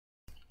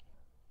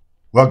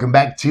Welcome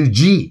back to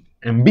G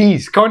and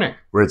B's Corner,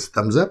 where it's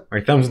thumbs up or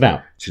thumbs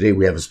down. Today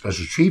we have a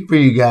special treat for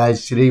you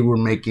guys. Today we're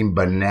making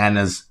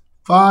bananas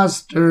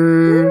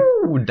Foster.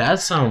 Ooh,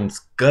 that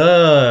sounds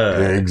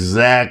good.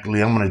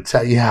 Exactly. I'm going to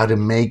tell you how to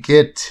make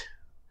it.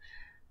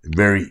 A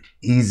very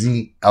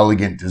easy,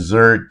 elegant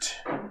dessert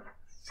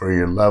for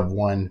your loved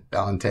one.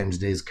 Valentine's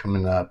Day is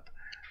coming up.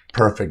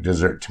 Perfect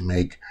dessert to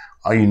make.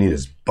 All you need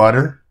is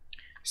butter,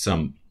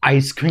 some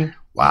ice cream,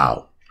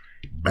 wow,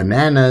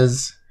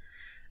 bananas,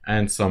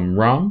 and some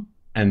rum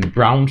and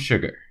brown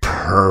sugar.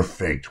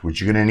 Perfect. What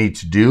you're going to need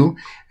to do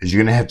is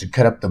you're going to have to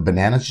cut up the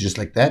bananas just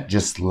like that.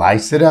 Just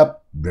slice it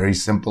up. Very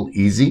simple,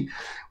 easy.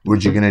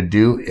 What you're going to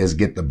do is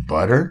get the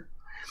butter,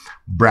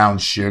 brown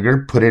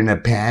sugar, put it in a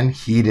pan,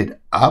 heat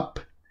it up,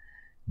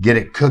 get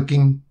it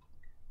cooking.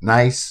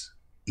 Nice,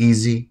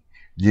 easy.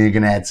 Then you're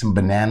going to add some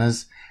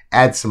bananas,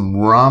 add some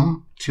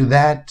rum to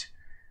that.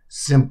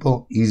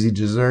 Simple, easy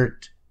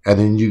dessert. And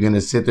then you're going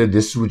to sit there.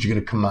 This is what you're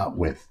going to come out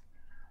with.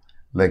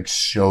 Like,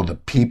 show the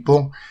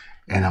people.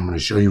 And I'm going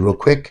to show you real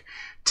quick.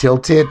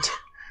 Tilt it.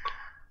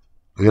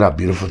 Look at how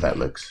beautiful that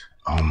looks.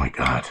 Oh my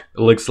God.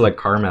 It looks like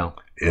caramel.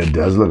 It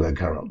does look like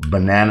caramel.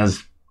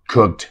 Bananas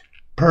cooked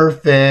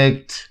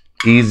perfect.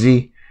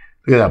 Easy.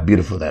 Look at how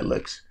beautiful that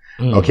looks.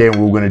 Okay, what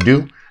we're going to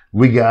do,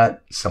 we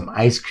got some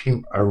ice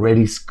cream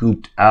already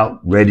scooped out,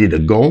 ready to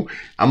go.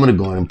 I'm going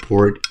to go and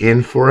pour it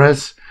in for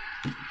us.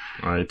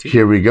 All right.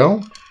 Here we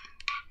go.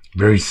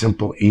 Very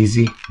simple,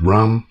 easy.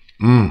 Rum.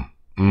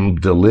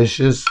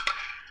 Delicious.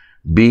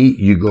 B,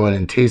 you go ahead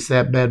and taste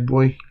that bad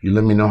boy. You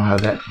let me know how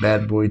that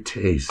bad boy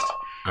tastes.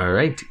 All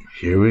right.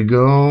 Here we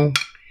go.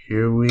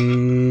 Here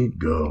we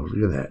go.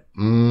 Look at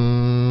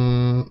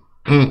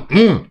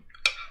that.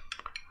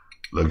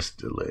 Looks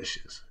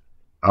delicious.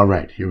 All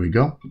right, here we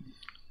go.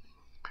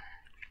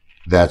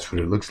 That's what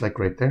it looks like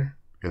right there.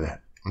 Look at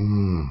that.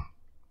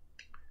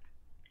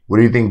 What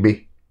do you think,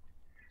 B?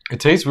 It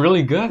tastes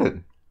really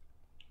good.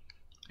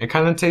 It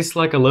kind of tastes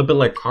like a little bit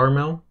like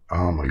caramel.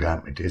 Oh my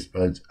God, my taste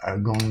buds are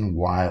going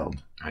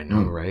wild. I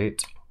know,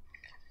 right?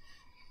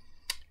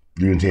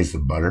 You can taste the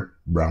butter,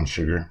 brown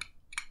sugar,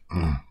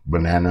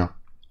 banana,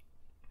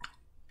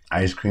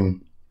 ice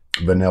cream,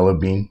 vanilla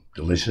bean,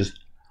 delicious.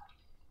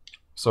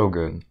 So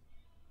good.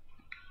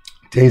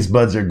 Taste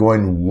buds are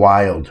going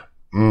wild.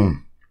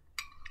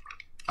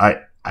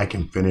 I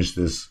can finish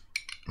this.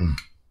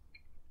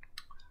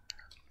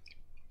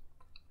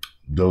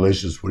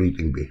 Delicious. What do you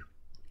think, B?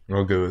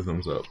 I'll give it a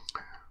thumbs up.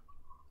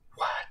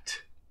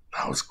 What?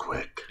 That was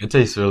quick. It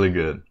tastes really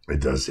good.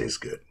 It does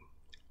taste good.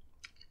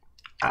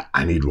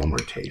 I need one more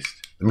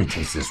taste. Let me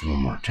taste this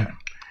one more time.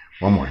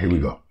 One more. Here we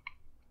go.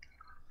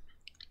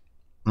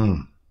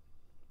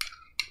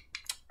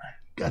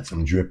 Got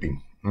some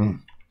dripping.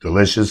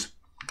 Delicious.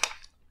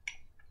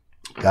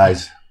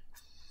 Guys,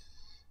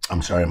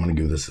 I'm sorry. I'm going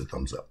to give this a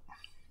thumbs up.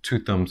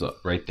 2 thumbs up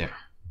right there.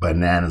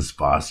 Bananas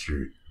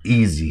Foster.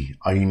 Easy.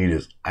 All you need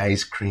is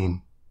ice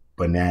cream,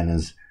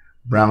 bananas,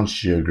 brown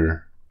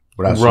sugar.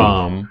 What else?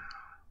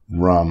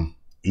 Rum.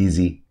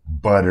 Easy.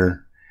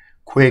 Butter.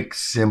 Quick,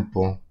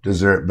 simple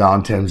dessert.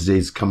 Valentine's Day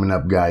is coming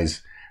up,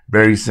 guys.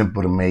 Very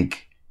simple to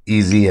make.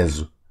 Easy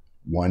as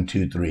 1,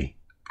 2, 3.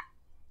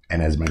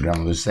 And as my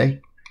grandmother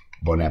say,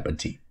 bon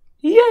appetit.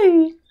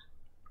 Yay!